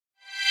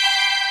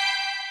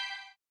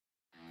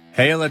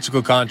Hey,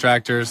 electrical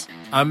contractors.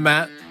 I'm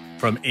Matt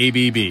from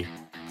ABB.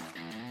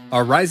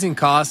 Are rising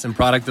costs and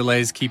product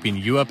delays keeping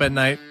you up at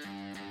night?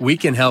 We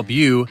can help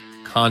you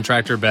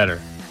contractor better.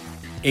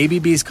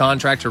 ABB's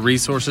contractor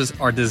resources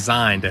are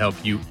designed to help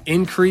you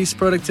increase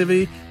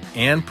productivity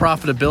and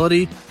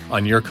profitability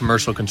on your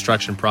commercial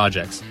construction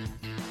projects.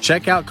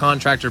 Check out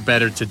Contractor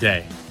Better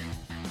today.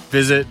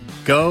 Visit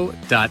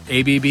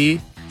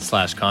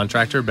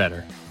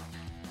go.abb/contractorbetter.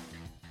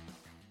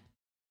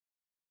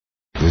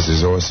 This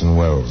is Orson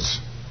Welles,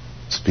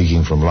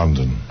 speaking from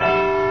London.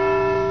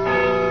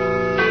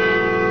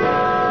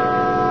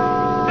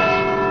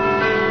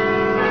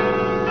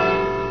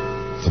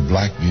 The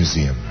Black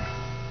Museum,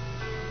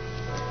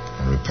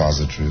 a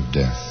repository of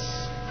death.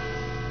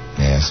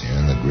 Yes, here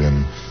in the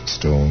grim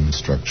stone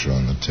structure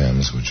on the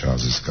Thames, which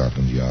houses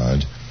Scotland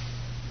Yard,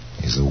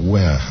 is a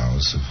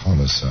warehouse of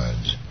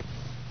homicide,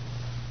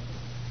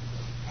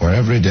 where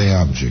everyday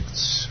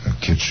objects, a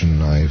kitchen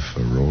knife,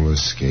 a roller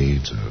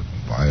skate, a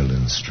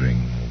violin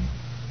string,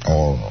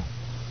 all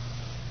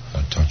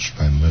are touched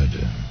by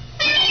murder.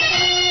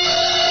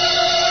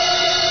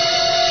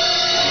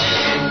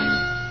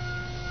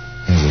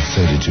 Here's a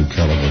 .32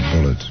 caliber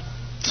bullet.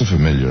 It's a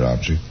familiar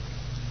object.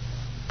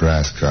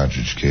 Brass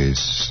cartridge case,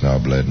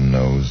 snub-leaden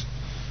nose.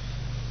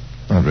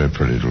 Not very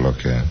pretty to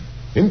look at.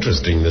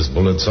 Interesting, this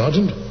bullet,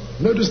 Sergeant.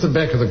 Notice the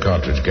back of the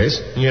cartridge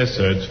case? Yes,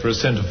 sir. It's for a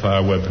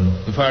centerfire weapon.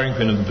 The firing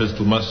pin of the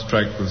pistol must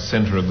strike the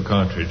center of the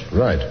cartridge.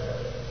 Right.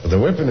 But the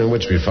weapon in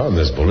which we found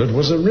this bullet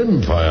was a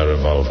rimfire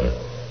revolver.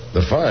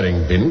 The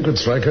firing pin could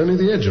strike only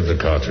the edge of the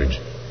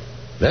cartridge.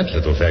 That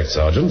little fact,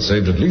 Sergeant,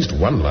 saved at least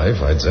one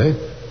life, I'd say.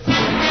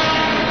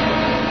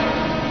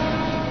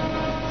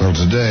 Well,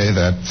 today,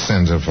 that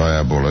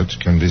centerfire bullet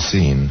can be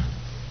seen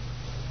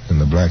in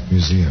the Black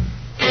Museum.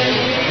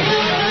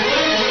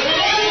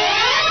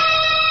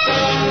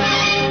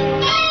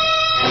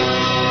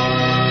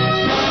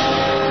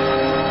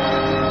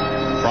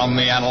 From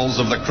the annals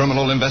of the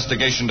Criminal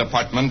Investigation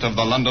Department of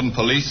the London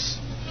Police,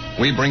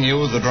 we bring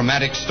you the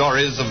dramatic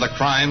stories of the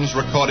crimes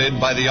recorded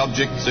by the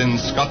objects in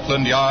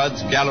Scotland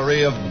Yard's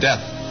Gallery of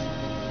Death,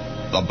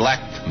 the Black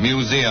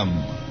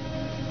Museum.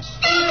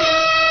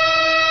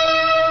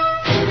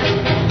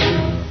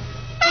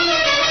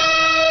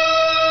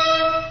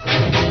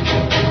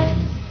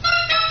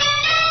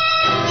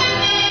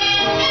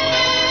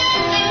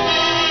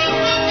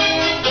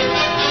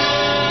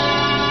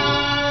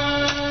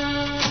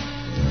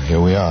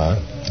 Here we are,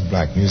 the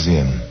Black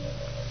Museum.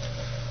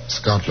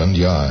 Scotland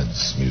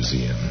Yard's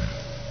museum.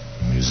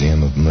 A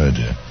museum of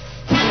murder.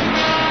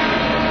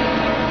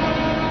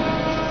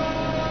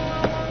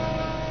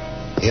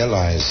 Here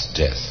lies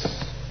death.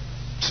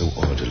 So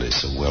orderly,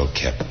 so well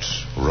kept.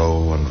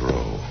 Row and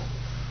row.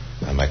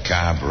 A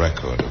macabre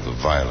record of the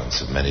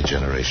violence of many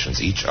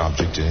generations. Each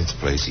object in its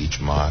place, each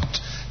marked,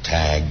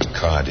 tagged,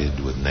 carded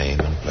with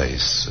name and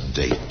place and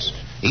date.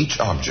 Each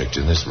object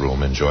in this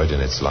room enjoyed in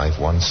its life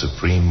one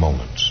supreme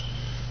moment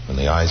when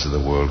the eyes of the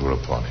world were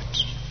upon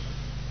it,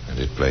 and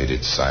it played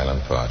its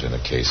silent part in a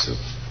case of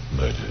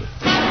murder.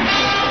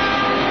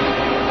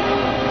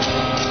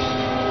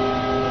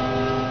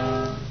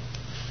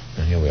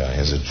 And here we are.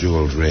 Here's a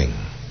jeweled ring,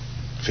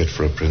 fit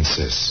for a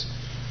princess,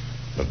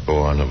 but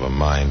born of a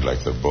mind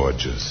like the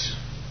Borgias.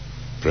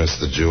 Press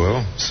the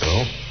jewel,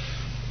 so,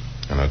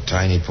 and a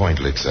tiny point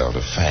licks out,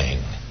 a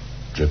fang,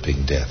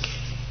 dripping death.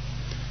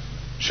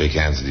 Shake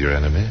hands with your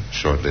enemy.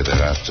 Shortly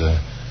thereafter,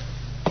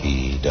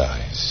 he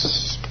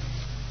dies.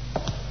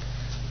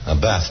 A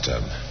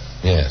bathtub.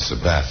 Yes, a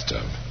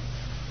bathtub.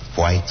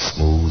 White,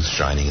 smooth,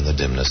 shining in the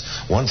dimness.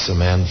 Once a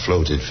man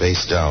floated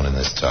face down in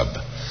this tub.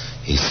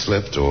 He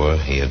slipped or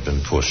he had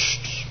been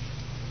pushed.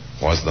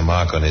 Was the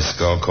mark on his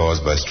skull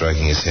caused by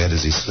striking his head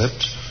as he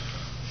slipped,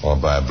 or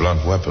by a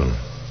blunt weapon?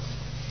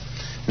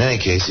 In any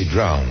case, he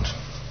drowned.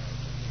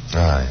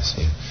 I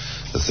see.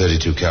 The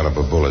 .32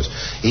 caliber bullet.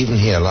 Even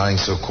here, lying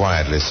so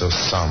quietly, so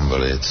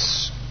somber,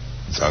 it's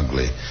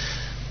ugly.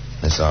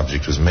 This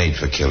object was made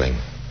for killing.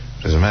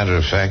 But as a matter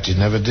of fact, it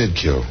never did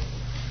kill.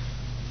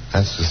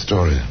 That's the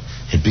story.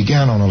 It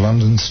began on a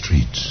London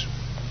street.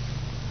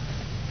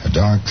 A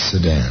dark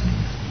sedan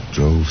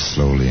drove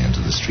slowly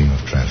into the stream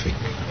of traffic.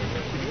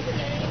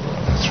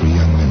 There were 3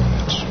 young men in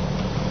it.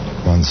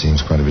 One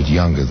seems quite a bit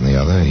younger than the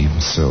other. Even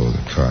so,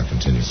 the car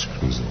continues to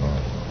cruise along.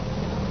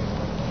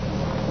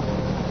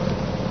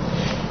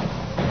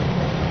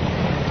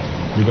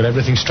 You got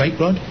everything straight,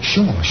 Rod?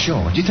 Sure.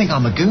 Do you think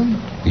I'm a goon?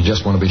 We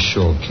just want to be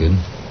sure, kid.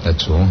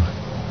 That's all.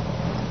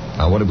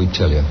 Now, what did we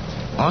tell you?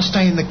 I'll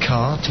stay in the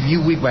car till you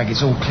wigwag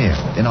it's all clear.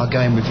 Then I'll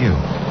go in with you.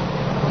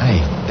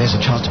 Hey, there's a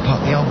chance to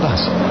park the old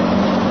bus.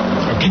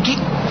 Okay.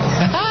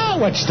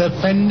 Watch the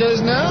fenders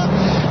now.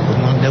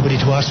 Wouldn't want nobody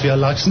to ask for your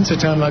license at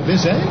a time like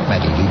this, eh?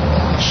 Matty, leave me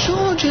alone.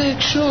 Sure,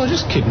 Jack, sure.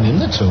 Just kidding him,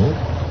 that's all.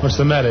 What's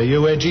the matter?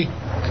 You edgy?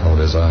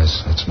 Cold as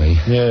ice. That's me.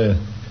 Yeah.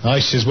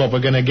 Ice is what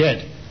we're going to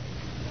get.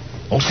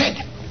 All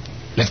set.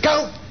 Let's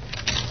go.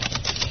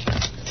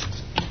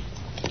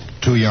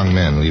 2 young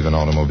men leave an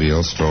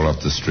automobile, stroll up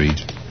the street,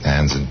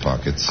 hands in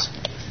pockets,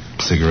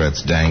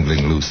 cigarettes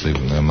dangling loosely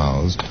from their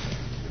mouths.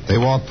 They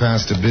walk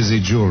past a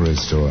busy jewelry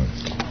store.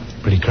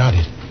 Pretty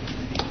crowded.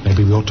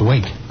 Maybe we ought to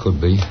wait.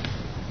 Could be.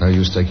 No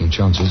use taking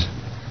chances.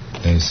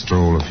 They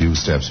stroll a few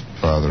steps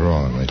farther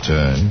on. They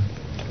turn,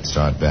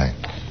 start back,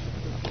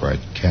 quite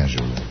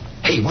casually.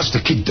 Hey, what's the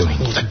kid doing?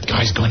 Oh, the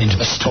guy's going into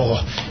the store.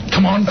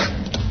 Come on.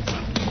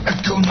 That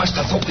goon must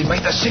have thought we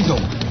made the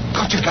signal.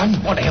 Got your gun?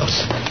 What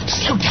else?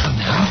 Slow down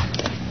now.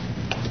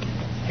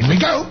 In we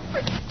go.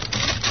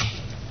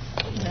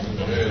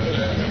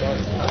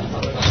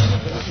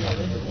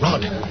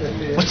 Rod,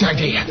 what's the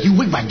idea? You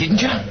wigwag,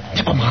 didn't you?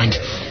 Never mind.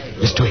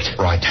 Let's do it.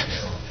 Right.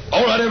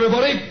 All right,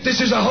 everybody. This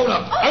is a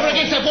hold-up. Over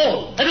against that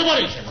wall.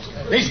 Everybody.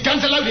 These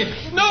guns are loaded.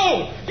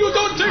 No! You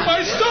don't take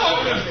my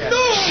stuff!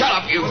 No! Shut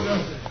up, you.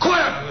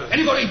 Quiet.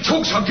 Anybody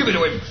talks, I'll give it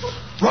to him.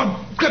 Rod,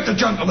 grab the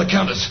junk on the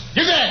counters.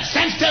 You there.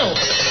 Stand still.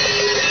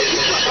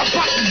 A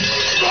button.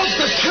 Rod,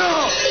 the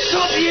car.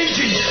 Start the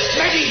engine.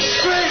 Ready.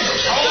 Scram.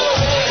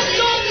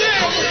 Stop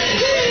them!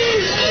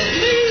 Please!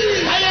 Please!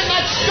 Stay in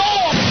that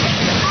store.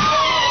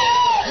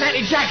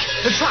 Matty, Jack,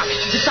 the truck.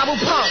 It's double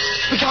parked.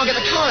 We can't get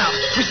the car out.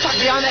 We're stuck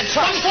behind that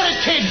truck. Run for it,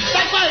 kid.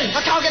 That way. I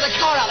can't get the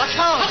car out. I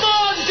can't. Come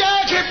on,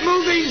 Jack. Keep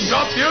moving.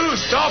 Stop, you.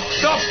 Stop.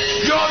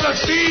 You're the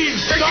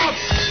thieves. Stop.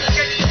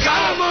 Get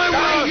out of my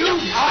way, you.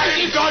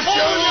 I've got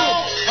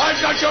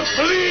you.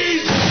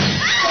 Please.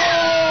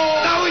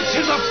 Oh. Now it's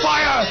in the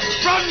fire.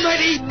 Run,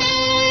 Matty.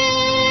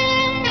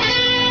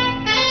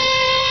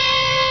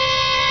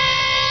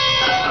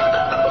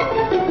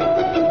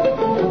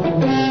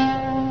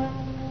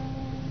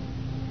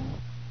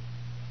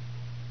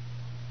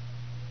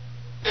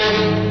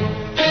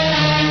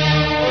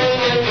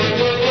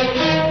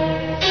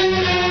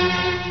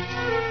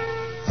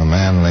 A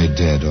man lay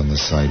dead on the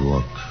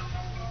sidewalk.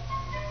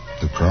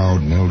 The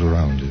crowd milled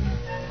around him.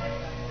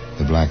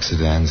 The black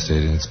sedan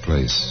stayed in its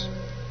place.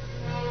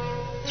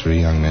 3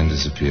 young men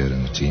disappeared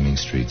in the teeming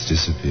streets,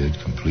 disappeared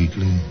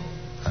completely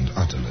and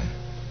utterly.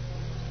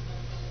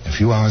 A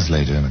few hours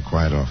later, in a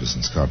quiet office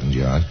in Scotland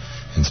Yard,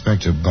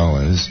 Inspector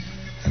Bowers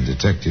and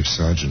Detective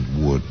Sergeant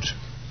Wood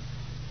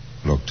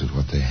looked at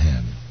what they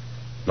had.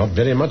 Not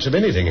very much of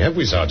anything, have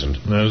we, Sergeant?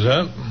 No,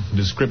 sir.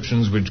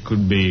 Descriptions which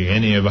could be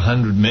any of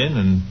 100 men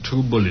and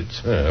 2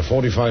 bullets. A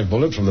 45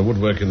 bullet from the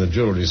woodwork in the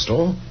jewelry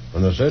store,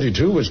 and the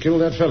 32 which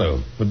killed that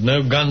fellow. But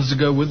no guns to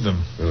go with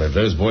them. Well, if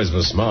those boys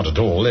were smart at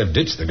all, they've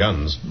ditched the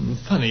guns.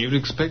 Funny, you'd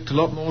expect a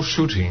lot more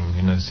shooting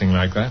in a thing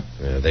like that.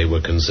 They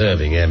were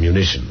conserving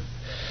ammunition.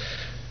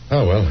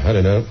 Oh, well, I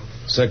don't know.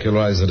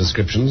 Circularize the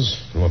descriptions,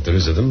 what there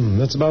is of them,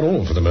 and that's about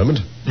all for the moment.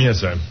 Yes,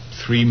 sir.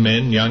 3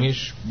 men,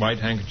 youngish, white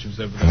handkerchiefs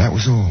over And that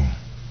was all.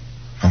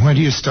 And where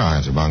do you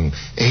start among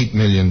 8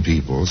 million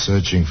people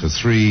searching for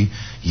 3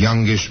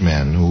 youngish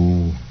men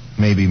who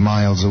may be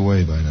miles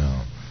away by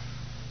now?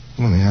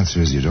 Well, the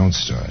answer is you don't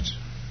start.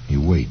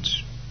 You wait.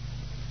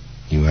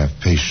 You have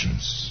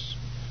patience.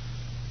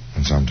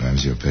 And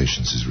sometimes your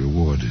patience is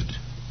rewarded.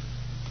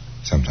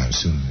 Sometimes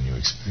sooner than you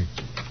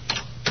expect.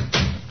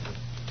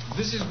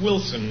 This is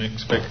Wilson,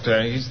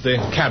 Inspector. He's the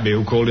cabbie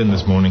who called in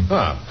this morning.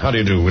 How do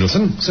you do,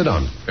 Wilson? Sit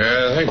down.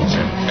 Thank you,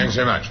 sir. Thanks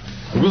very much.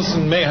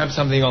 Wilson may have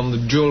something on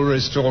the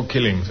jewelry store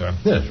killing, sir.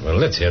 Yes, well,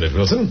 let's hear it,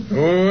 Wilson.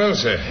 Well,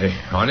 sir,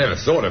 I never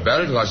thought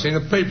about it till I seen the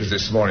papers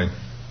this morning.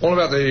 All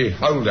about the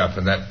hold-up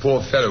and that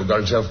poor fellow got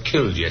himself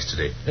killed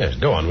yesterday. Yes,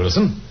 go on,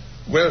 Wilson.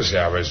 Well,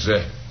 sir, I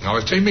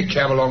was taking my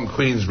cab along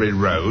Queensbury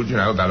Road,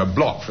 about a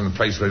block from the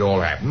place where it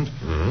all happened,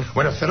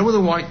 when a fellow with a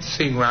white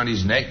thing round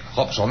his neck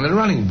hops on the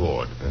running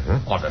board.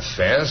 Not a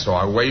fare, so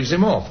I waves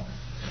him off.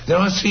 Then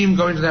I see him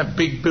go into that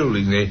big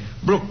building, the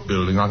Brook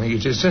building, I think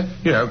it is, sir.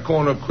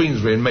 Corner of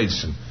Queensbury and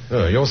Maidstone.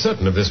 Oh, you're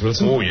certain of this,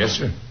 Wilson? Oh, yes,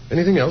 sir.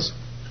 Anything else?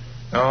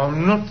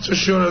 I'm not so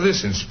sure of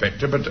this,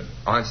 Inspector, but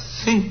I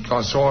think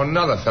I saw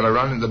another fellow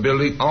run into the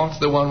building after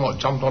the one what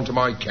jumped onto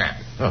my cab.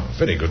 Oh,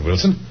 very good,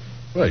 Wilson.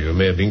 Well, you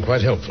may have been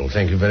quite helpful.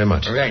 Thank you very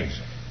much. Thanks.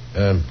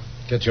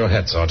 Get your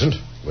hat, Sergeant.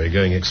 We're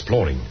going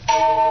exploring.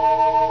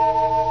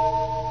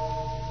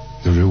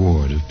 The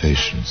reward of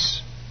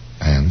patience.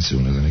 And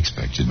sooner than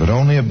expected, but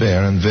only a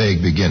bare and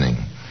vague beginning.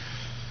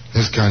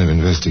 This kind of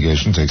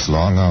investigation takes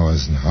long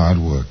hours and hard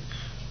work.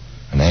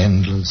 And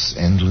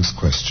endless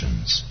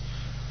questions.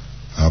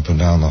 Up and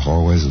down the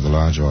hallways of the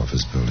large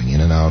office building, in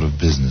and out of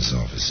business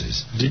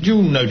offices. Did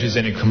you notice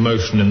any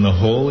commotion in the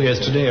hall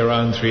yesterday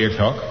around 3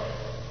 o'clock?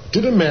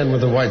 Did a man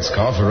with a white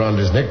scarf around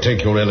his neck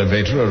take your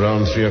elevator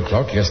around 3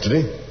 o'clock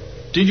yesterday?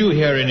 Did you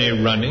hear any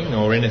running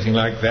or anything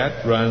like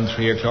that around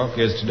 3 o'clock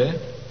yesterday?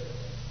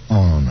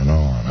 On and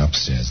on,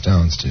 upstairs,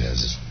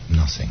 downstairs,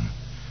 nothing.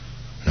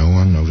 No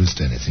one noticed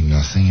anything,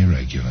 nothing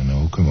irregular,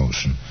 no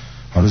commotion.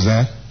 What was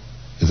that?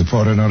 Did the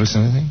porter notice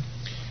anything?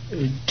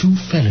 2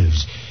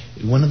 fellows.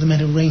 One of them had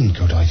a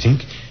raincoat, I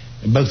think.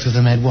 Both of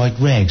them had white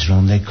rags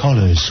round their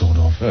collars, sort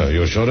of. Oh,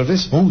 you're sure of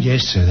this? Oh,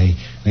 yes, sir.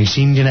 They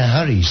seemed in a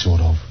hurry,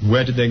 sort of.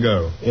 Where did they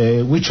go?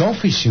 Which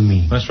office, you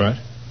mean? That's right.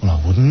 Well,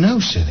 I wouldn't know,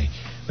 sir.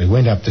 They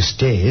went up the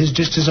stairs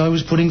just as I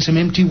was putting some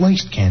empty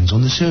waste cans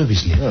on the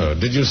service lift. Oh,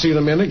 did you see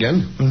the men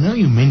again? Well, now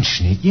you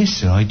mention it, yes,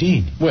 sir, I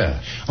did. Where?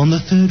 On the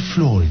 3rd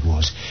floor it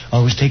was. I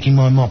was taking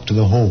my mop to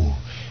the hall.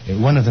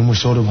 One of them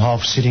was sort of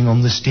half sitting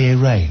on the stair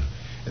rail.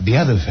 The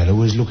other fellow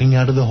was looking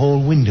out of the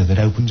hall window that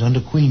opens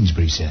onto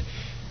Queensbury, sir.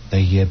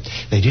 They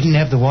didn't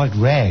have the white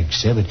rags,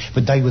 sir,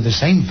 but they were the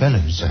same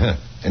fellows.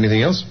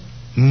 Anything else?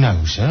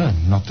 No, sir,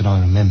 not that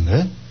I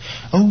remember.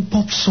 Oh,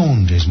 Bob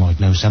Saunders might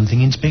know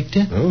something,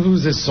 Inspector. Oh,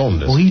 who's this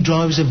Saunders? Oh, he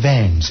drives a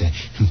van, sir.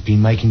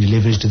 Been making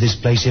deliveries to this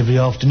place every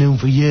afternoon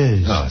for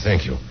years. Ah,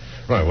 thank you.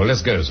 Right, well,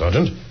 let's go,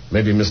 Sergeant.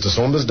 Maybe Mr.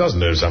 Saunders does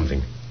know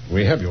something.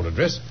 We have your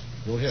address.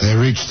 They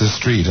reached the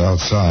street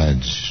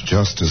outside,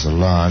 just as a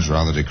large,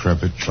 rather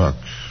decrepit truck,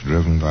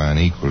 driven by an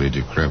equally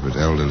decrepit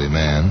elderly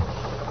man,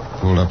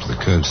 pulled up to the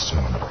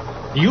curbstone.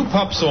 You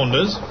Pop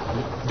Saunders?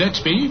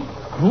 That's me.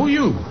 Who are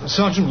you?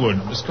 Sergeant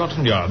Wood,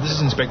 Scotland Yard. This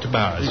is Inspector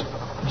Bowers.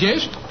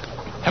 Yes?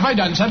 Have I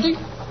done something?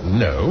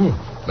 No,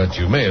 but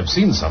you may have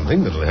seen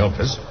something that'll help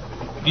us.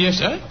 Yes,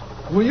 sir.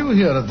 Were you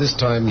here at this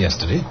time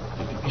yesterday?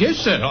 Yes,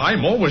 sir.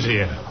 I'm always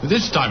here.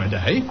 This time of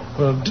day.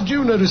 Well, did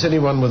you notice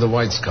anyone with a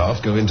white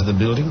scarf go into the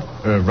building?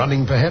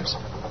 Running, perhaps?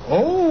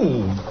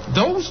 Oh,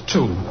 those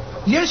two.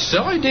 Yes,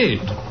 sir, I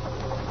did.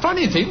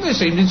 Funny thing, they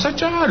seemed in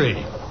such a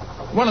hurry.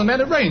 One of them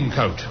had a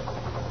raincoat.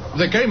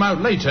 They came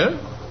out later.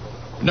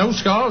 No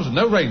scarves and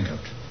no raincoat.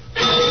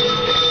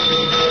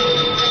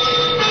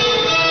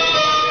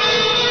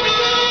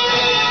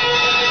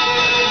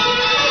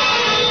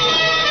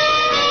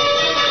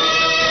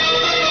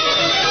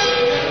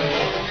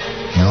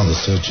 Now the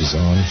search is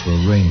on for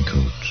a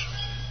raincoat.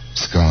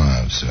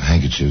 Scarves or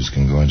handkerchiefs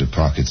can go into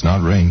pockets,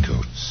 not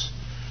raincoats.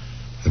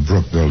 The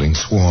Brook building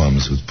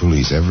swarms with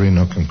police. Every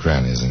nook and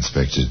cranny is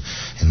inspected.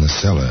 In the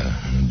cellar,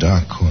 in a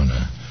dark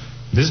corner.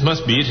 This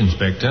must be it,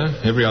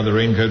 Inspector. Every other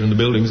raincoat in the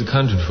building's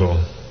accounted for.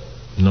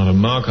 Not a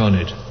mark on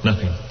it.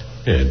 Nothing.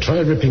 Yeah, try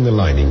ripping the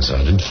lining,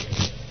 Sergeant.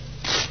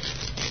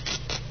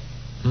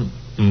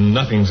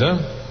 Nothing, sir,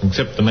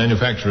 except the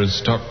manufacturer's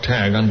stock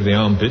tag under the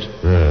armpit.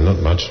 Not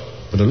much,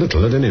 but a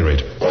little at any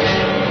rate.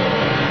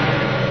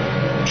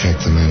 Check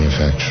the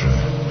manufacturer.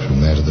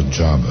 From there to the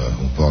jobber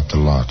who bought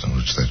the lot on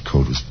which that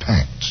coat was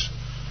packed.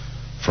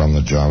 From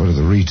the jobber to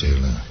the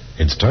retailer.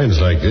 It's times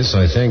like this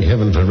I thank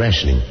heaven for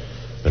rationing.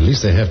 At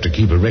least they have to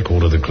keep a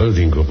record of the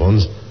clothing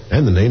coupons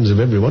and the names of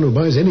everyone who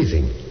buys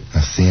anything.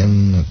 A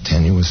thin,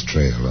 tenuous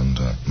trail and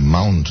a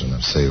mountain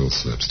of sales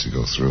slips to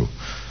go through.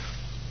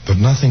 But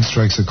nothing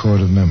strikes a chord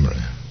of memory.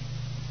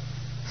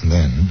 And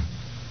then,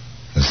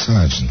 the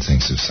sergeant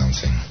thinks of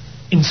something.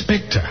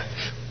 Inspector,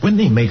 when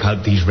they make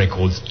out these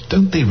records,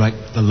 don't they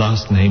write the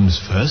last names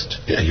first?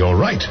 Yeah, you're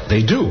right,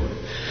 they do.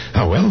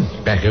 Oh,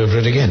 well, back over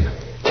it again.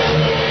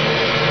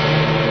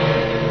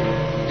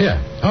 Here,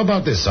 how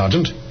about this,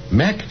 Sergeant?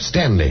 Mac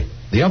Stanley.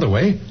 The other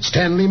way,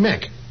 Stanley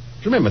Mac.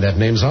 Remember that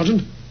name,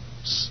 Sergeant?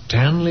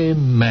 Stanley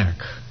Mac.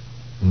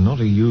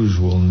 Not a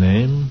usual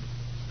name.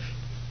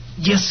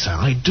 Yes, sir,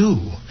 I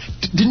do.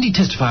 Didn't he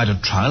testify at a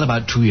trial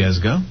about 2 years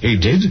ago? He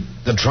did.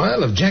 The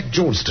trial of Jack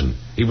Georgeston.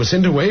 He was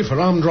sent away for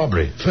armed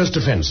robbery. First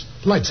offence.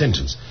 Light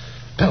sentence.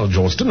 Pal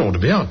Georgeston ought to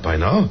be out by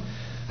now.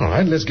 All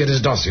right, let's get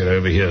his dossier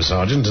over here,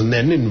 Sergeant, and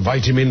then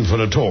invite him in for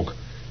a talk.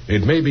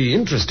 It may be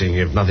interesting,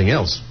 if nothing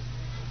else.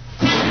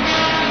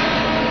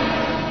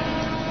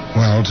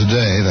 Well,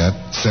 today,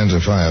 that center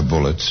fire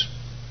bullet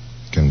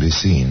can be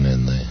seen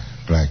in the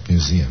Black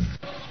Museum.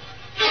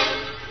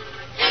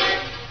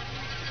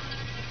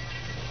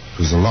 It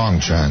was a long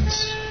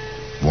chance.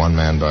 One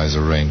man buys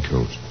a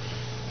raincoat.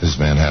 This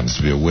man happens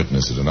to be a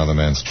witness at another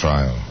man's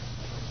trial.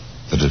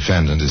 The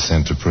defendant is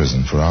sent to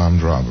prison for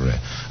armed robbery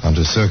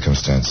under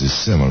circumstances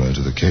similar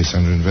to the case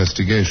under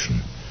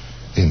investigation.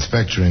 The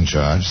inspector in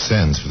charge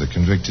sends for the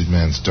convicted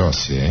man's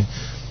dossier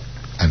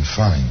and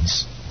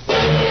finds.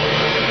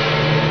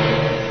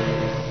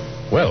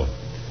 Well,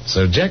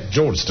 so Jack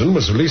Georgeston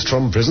was released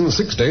from prison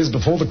 6 days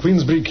before the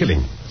Queensbury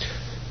killing.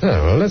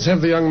 Well, let's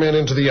have the young man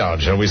into the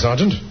yard, shall we,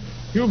 Sergeant?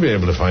 You'll be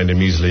able to find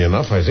him easily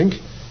enough, I think.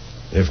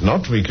 If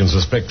not, we can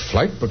suspect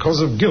flight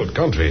because of guilt,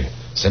 can't we?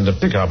 Send a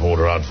pickup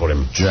order out for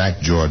him. Jack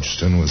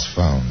Georgeston was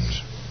found.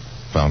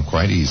 Found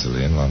quite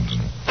easily in London.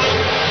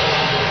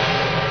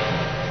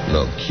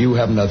 Look, you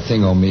haven't a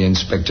thing on me,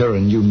 Inspector,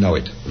 and you know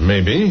it.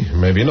 Maybe,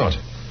 maybe not.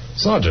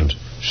 Sergeant,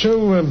 show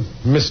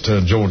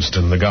Mr.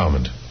 Georgeston the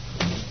garment.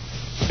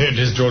 Here it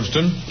is,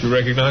 Georgeston. Do you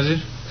recognize it?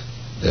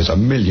 There's a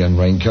million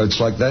raincoats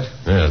like that.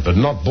 Yes, but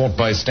not bought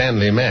by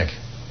Stanley Mac.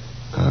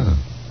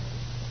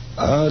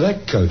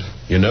 That coat.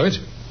 You know it?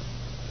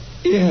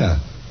 Yeah.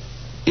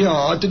 Yeah,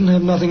 I didn't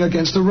have nothing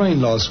against the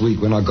rain last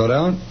week when I got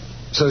out.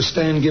 So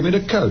Stan gave me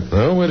the coat.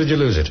 Oh, where did you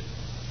lose it?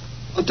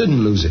 I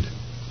didn't lose it.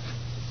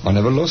 I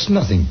never lost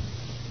nothing.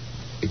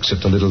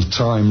 Except a little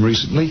time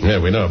recently. Yeah,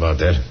 we know about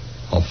that.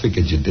 I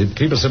figured you did.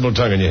 Keep a civil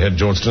tongue in your head,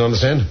 Georgeston,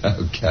 understand?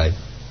 Okay.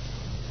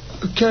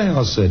 Okay,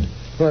 I said.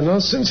 Well, now,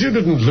 since you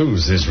didn't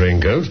lose this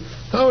raincoat,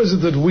 how is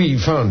it that we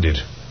found it?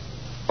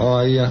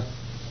 I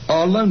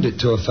loaned it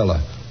to a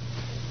fella.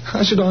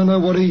 How should I know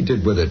what he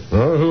did with it?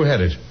 Oh, who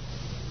had it?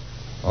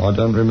 I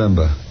don't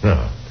remember.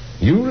 No.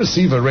 You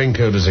receive a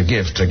raincoat as a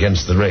gift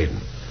against the rain.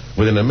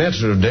 Within a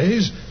matter of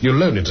days, you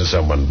loan it to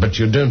someone, but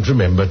you don't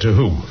remember to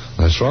whom.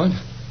 That's right.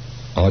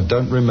 I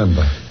don't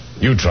remember.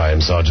 You try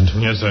him, Sergeant.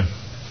 Yes, sir.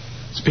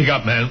 Speak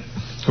up, man.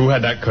 Who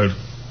had that coat?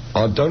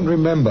 I don't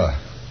remember.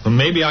 Well,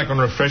 maybe I can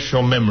refresh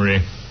your memory.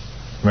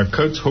 The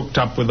coat's hooked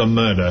up with a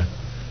murder.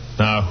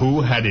 Now,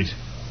 who had it?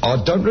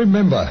 I don't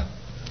remember.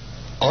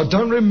 I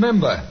don't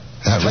remember.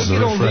 That was Take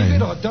the it or leave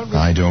refrain. it,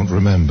 I don't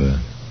remember.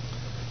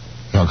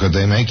 Nor could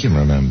they make him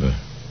remember.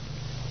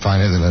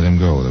 Finally, they let him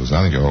go. There was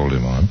nothing to hold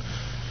him on.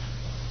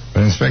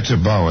 But Inspector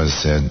Bowers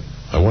said,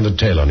 I want a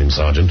tail on him,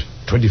 Sergeant.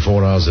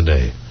 24 hours a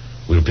day.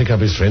 We'll pick up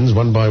his friends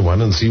one by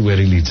one and see where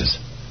he leads us.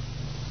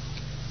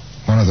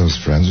 one of those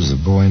friends was a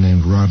boy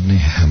named Rodney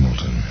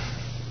Hamilton.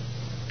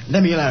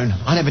 Let me alone.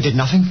 I never did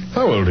nothing.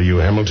 How old are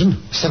you,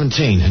 Hamilton?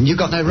 17, and you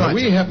got no right. Well,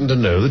 we happen to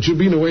know that you've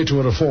been away to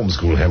a reform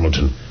school,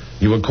 Hamilton.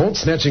 You were caught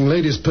snatching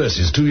ladies'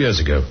 purses 2 years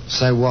ago.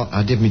 So what?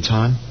 I did me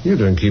time. You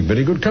don't keep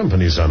very good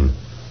company, son.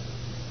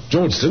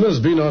 Georgeston has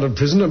been out of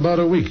prison about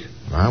a week.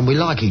 Well, we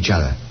like each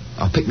other.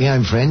 I pick my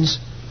own friends.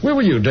 Where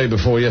were you day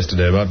before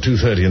yesterday, about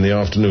 2:30 in the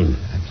afternoon?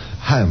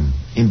 Home,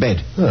 in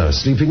bed. Ah,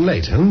 sleeping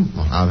late, huh?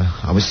 Well,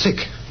 I was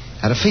sick.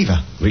 Had a fever.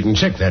 We can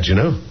check that, you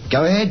know.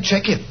 Go ahead,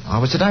 check it. I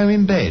was at home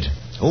in bed.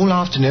 All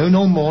afternoon,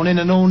 all morning,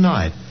 and all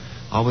night.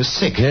 I was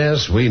sick.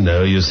 Yes, we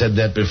know. You said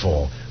that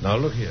before. Now,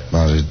 look here.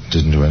 But it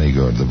didn't do any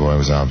good. The boy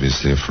was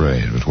obviously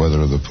afraid. But whether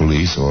of the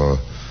police or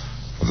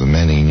of the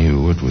men he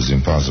knew, it was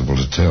impossible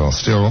to tell.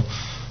 Still,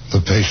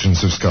 the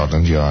patience of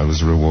Scotland Yard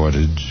was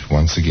rewarded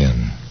once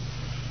again.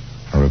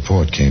 A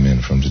report came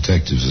in from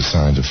detectives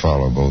assigned to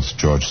follow both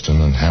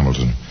Georgeston and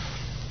Hamilton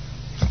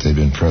that they'd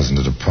been present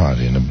at a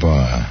party in a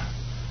bar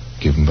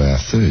given by a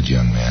third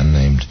young man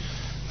named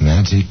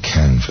Matty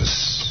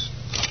Canvas.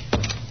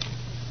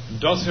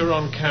 Dossier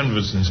on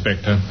Canvas,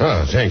 Inspector.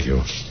 Ah, thank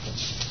you.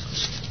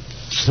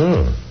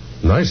 So,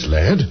 nice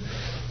lad.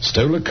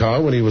 Stole a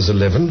car when he was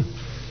 11.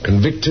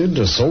 Convicted,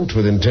 assault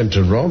with intent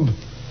to rob.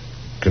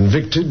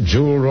 Convicted,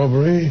 jewel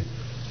robbery.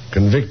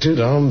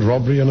 Convicted, armed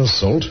robbery and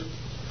assault.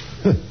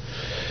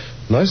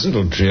 Nice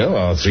little trio,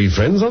 our three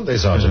friends, aren't they,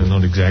 Sergeant?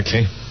 Not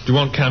exactly. Do you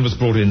want Canvas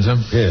brought in, sir?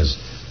 Yes,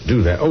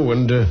 do that. Oh,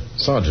 and,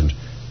 Sergeant,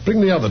 bring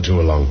the other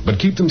two along, but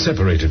keep them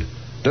separated.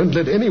 Don't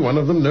let any one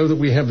of them know that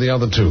we have the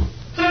other two.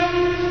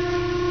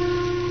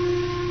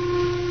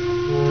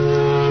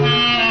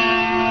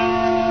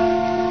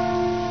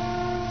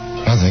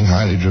 Nothing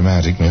highly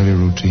dramatic, merely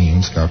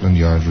routine, Scotland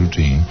Yard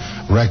routine,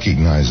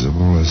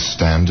 recognizable as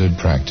standard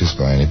practice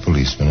by any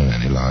policeman in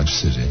any large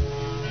city.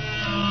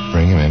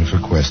 Bring him in for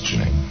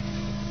questioning.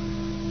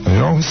 But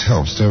it always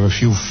helps to have a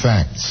few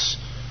facts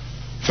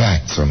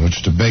on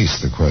which to base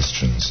the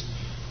questions.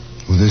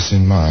 With this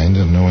in mind,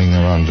 and knowing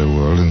their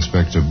underworld,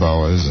 Inspector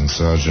Bowers and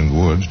Sergeant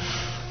Wood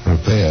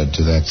repaired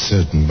to that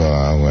certain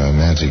bar where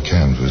Matty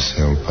Canvas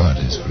held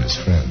parties for his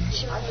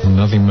friends.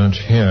 Nothing much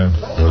here.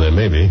 Well, there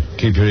may be.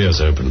 Keep your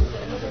ears open.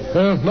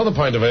 Another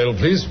pint of ale,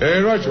 please.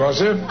 Right you are,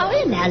 sir.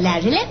 Oh, now,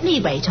 Larry, let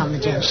me wait on the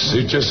gentleman.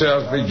 Suit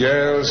yourself,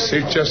 Miguel.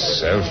 Suit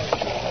yourself.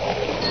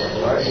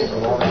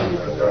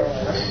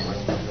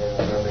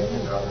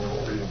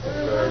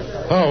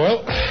 Oh,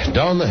 well,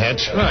 down the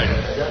hatch. Right.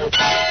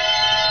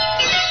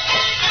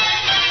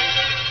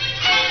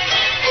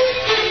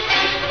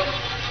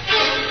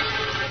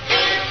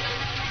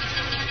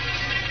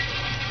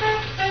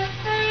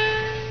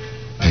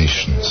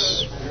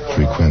 Patience.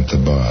 Frequent the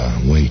bar.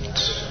 Wait.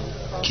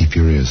 Keep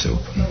your ears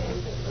open.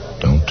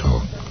 Don't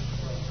talk.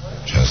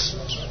 Just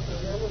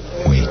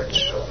wait.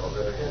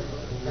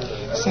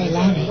 Say,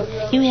 Larry,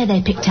 you hear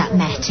they picked up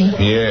Matty?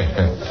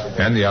 Yeah,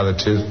 and the other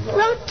two.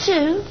 Rod,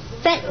 too?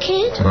 That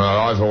kid? Well,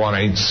 I, for one,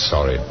 ain't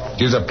sorry.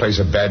 Gives the place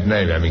a bad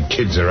name having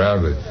kids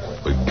around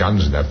with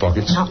guns in their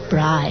pockets. Not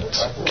bright.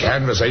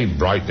 Canvas ain't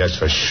bright, that's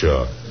for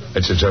sure.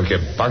 It's a joke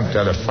get bunked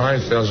out of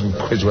 5,000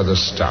 quid's worth of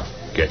stuff.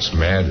 Gets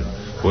mad and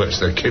works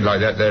the kid like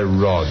that there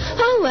Rod.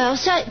 Oh, well,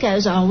 so it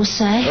goes, I will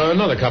say.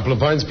 Another couple of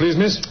pints, please,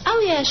 miss.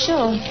 Oh, yeah,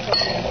 sure.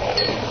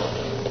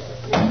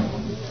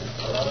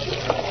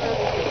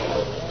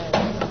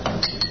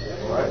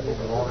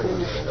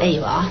 There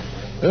you are.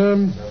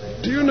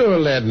 Do you know a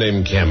lad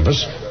named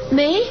Canvas?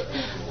 Me?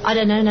 I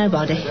don't know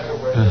nobody.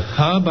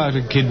 How about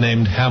a kid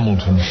named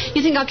Hamilton?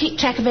 You think I'll keep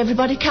track of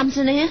everybody comes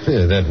in here?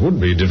 Yeah, that would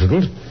be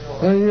difficult.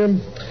 I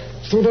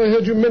thought I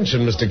heard you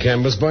mention Mr.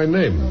 Canvas by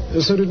name.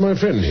 So did my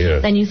friend here.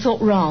 Then you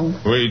thought wrong.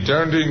 We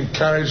don't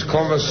encourage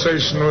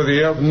conversation with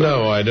the elder.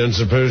 No, I don't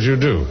suppose you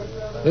do.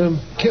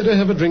 Care to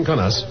have a drink on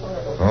us?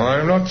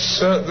 I'm not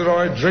certain that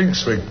I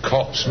drinks with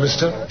cops,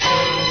 mister.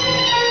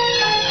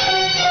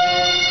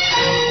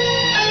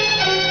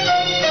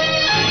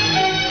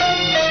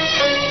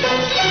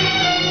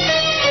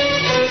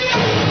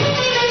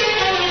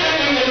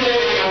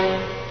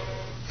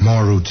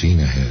 More routine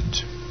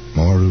ahead.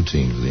 More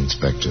routine for the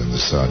inspector and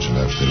the sergeant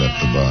after they left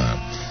the bar.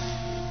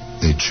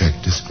 They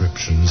checked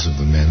descriptions of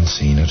the men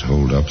seen at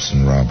hold-ups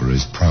and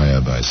robberies prior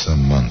by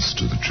some months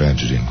to the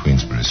tragedy in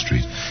Queensbury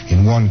Street.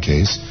 In one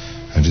case,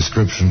 a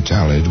description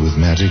tallied with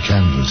Matty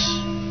Canvas.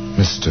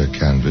 Mr.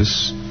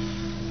 Canvas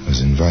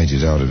was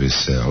invited out of his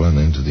cell and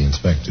into the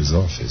inspector's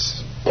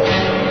office.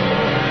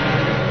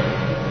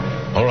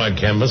 All right,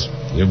 Canvas.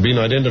 You've been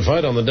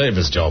identified on the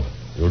Davis job.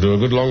 You'll do a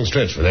good long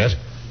stretch for that.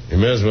 You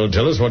may as well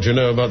tell us what you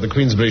know about the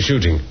Queensbury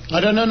shooting. I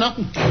don't know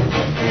nothing.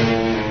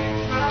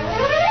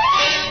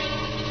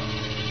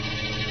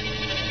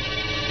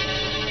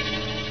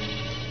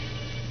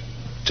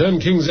 Turn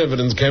King's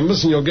evidence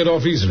canvas and you'll get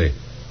off easily.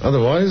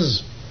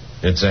 Otherwise,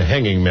 it's a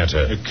hanging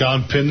matter. You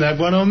can't pin that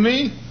one on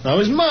me. I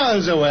was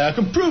miles away. I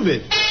can prove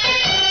it.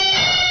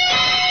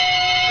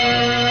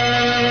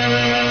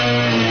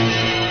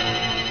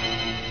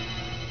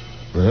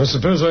 Well,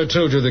 suppose I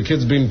told you the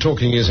kid's been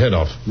talking his head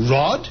off.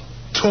 Rod?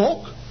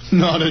 Talk?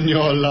 Not in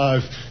your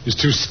life. He's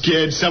too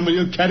scared somebody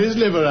will cut his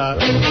liver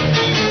out.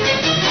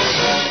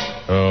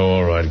 Oh,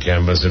 all right,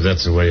 Canvas, if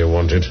that's the way you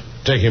want it.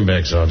 Take him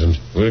back, Sergeant.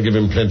 We'll give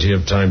him plenty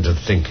of time to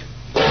think.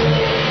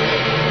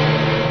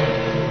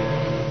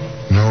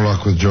 No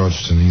luck with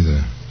Georgeton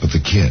either. But the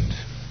kid,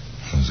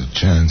 there was a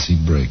chance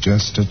he'd break.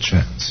 Just a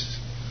chance.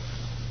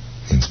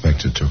 The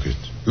inspector took it.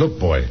 Look,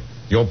 boy,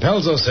 your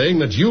pals are saying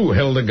that you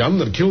held a gun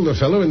that killed the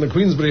fellow in the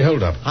Queensbury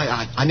hold-up.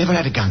 I never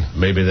had a gun.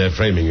 Maybe they're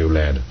framing you,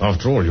 lad.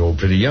 After all, you're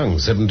pretty young,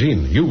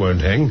 17. You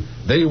won't hang.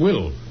 They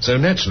will. So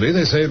naturally,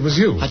 they say it was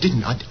you. I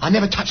didn't. I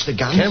never touched the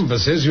gun.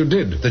 Canvas says you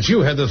did. That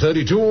you had the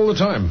 32 all the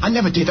time. I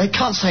never did. They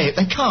can't say it.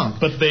 They can't.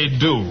 But they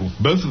do.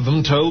 Both of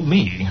them told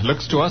me.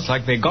 Looks to us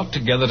like they got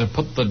together to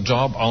put the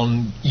job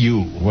on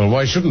you. Well,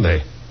 why shouldn't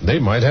they? They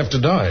might have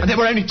to die. And there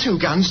were only 2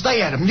 guns.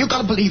 They had them. You've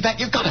got to believe that.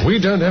 You've got to. We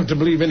don't have to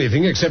believe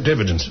anything except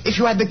evidence. If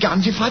you had the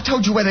guns, if I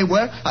told you where they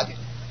were, I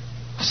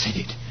said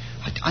it.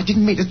 I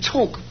didn't mean to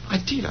talk. I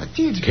did.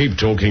 Keep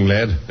talking,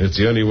 lad. It's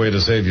the only way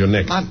to save your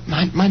neck.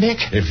 My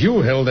neck? If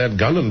you held that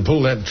gun and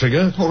pulled that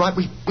trigger... All right,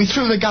 we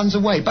threw the guns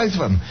away, both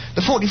of them.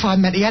 The 45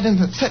 Matty had and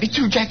the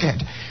 32 Jack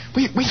had.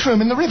 We threw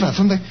them in the river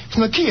from the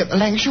quay at the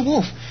Lancashire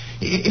Wharf.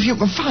 If you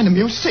can find them,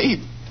 you'll see.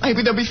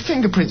 Maybe there'll be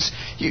fingerprints.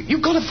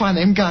 You've got to find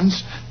them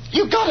guns.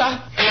 You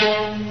gotta!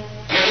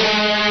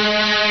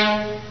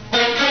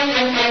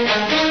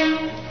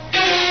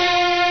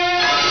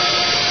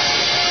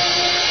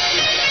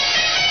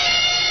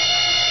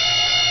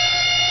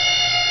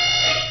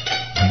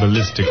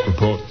 Ballistic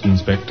report,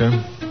 Inspector.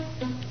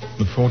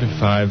 The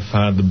 45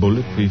 fired the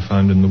bullet we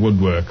found in the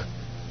woodwork.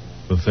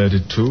 The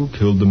 32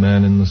 killed the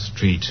man in the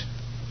street.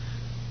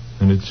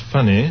 And it's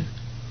funny,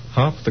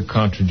 half the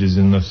cartridges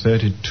in the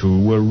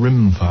 32 were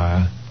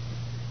rimfire.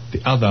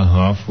 The other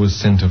half was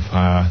center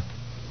fire.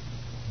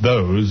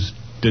 Those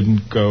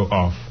didn't go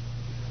off.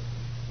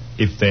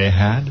 If they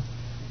had,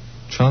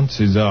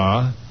 chances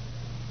are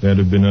there'd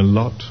have been a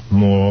lot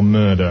more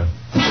murder.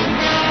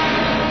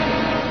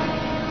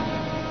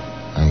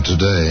 And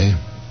today,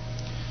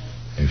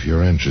 if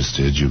you're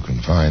interested, you can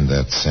find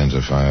that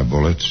center fire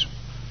bullet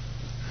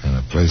in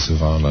a place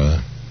of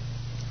honor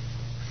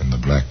in the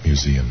Black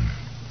Museum.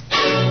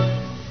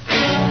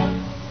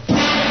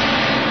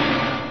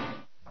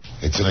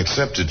 It's an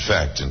accepted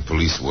fact in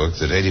police work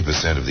that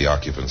 80% of the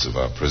occupants of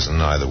our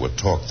prison either were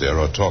talked there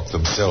or talked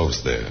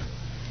themselves there.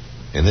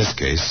 In this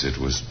case,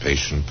 it was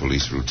patient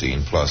police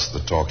routine plus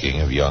the talking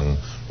of young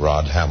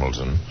Rod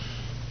Hamilton,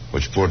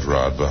 which put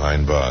Rod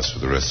behind bars for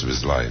the rest of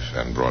his life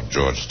and brought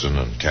Georgeton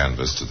and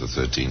Canvas to the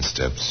 13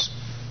 steps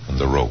and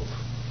the rope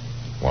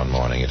one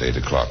morning at 8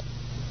 o'clock.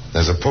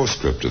 There's a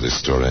postscript to this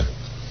story.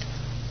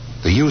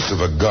 The use of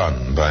a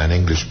gun by an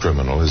English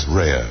criminal is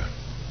rare.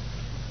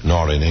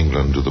 Nor in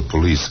England do the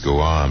police go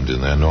armed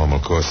in their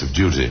normal course of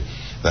duty.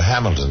 The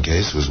Hamilton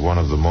case was one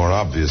of the more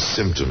obvious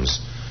symptoms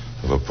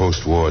of a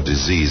post-war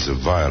disease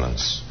of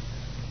violence.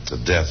 The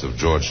death of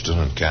Georgeton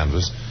and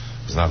Canvas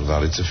was not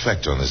without its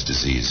effect on this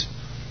disease.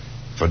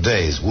 For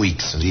days,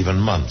 weeks, and even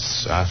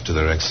months after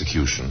their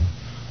execution,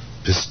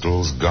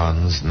 pistols,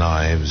 guns,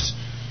 knives,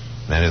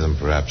 many of them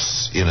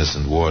perhaps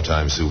innocent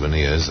wartime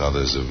souvenirs,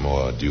 others of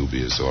more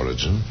dubious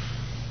origin,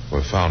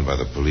 were found by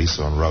the police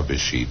on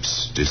rubbish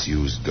heaps,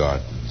 disused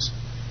gardens,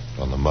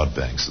 on the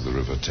mudbanks of the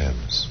River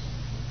Thames.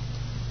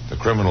 The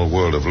criminal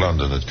world of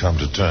London had come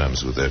to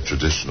terms with their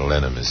traditional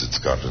enemies at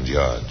Scotland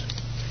Yard.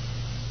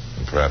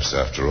 And perhaps,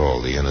 after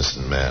all, the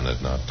innocent man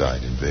had not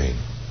died in vain.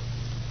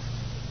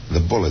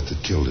 The bullet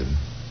that killed him,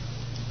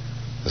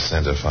 the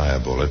center fire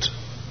bullet,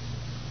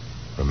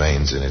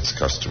 remains in its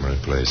customary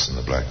place in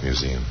the Black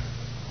Museum.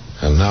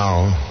 And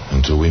now,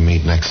 until we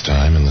meet next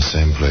time in the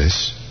same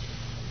place,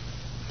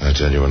 I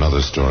tell you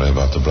another story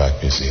about the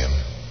Black Museum.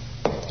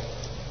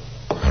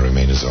 I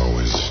remain, as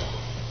always,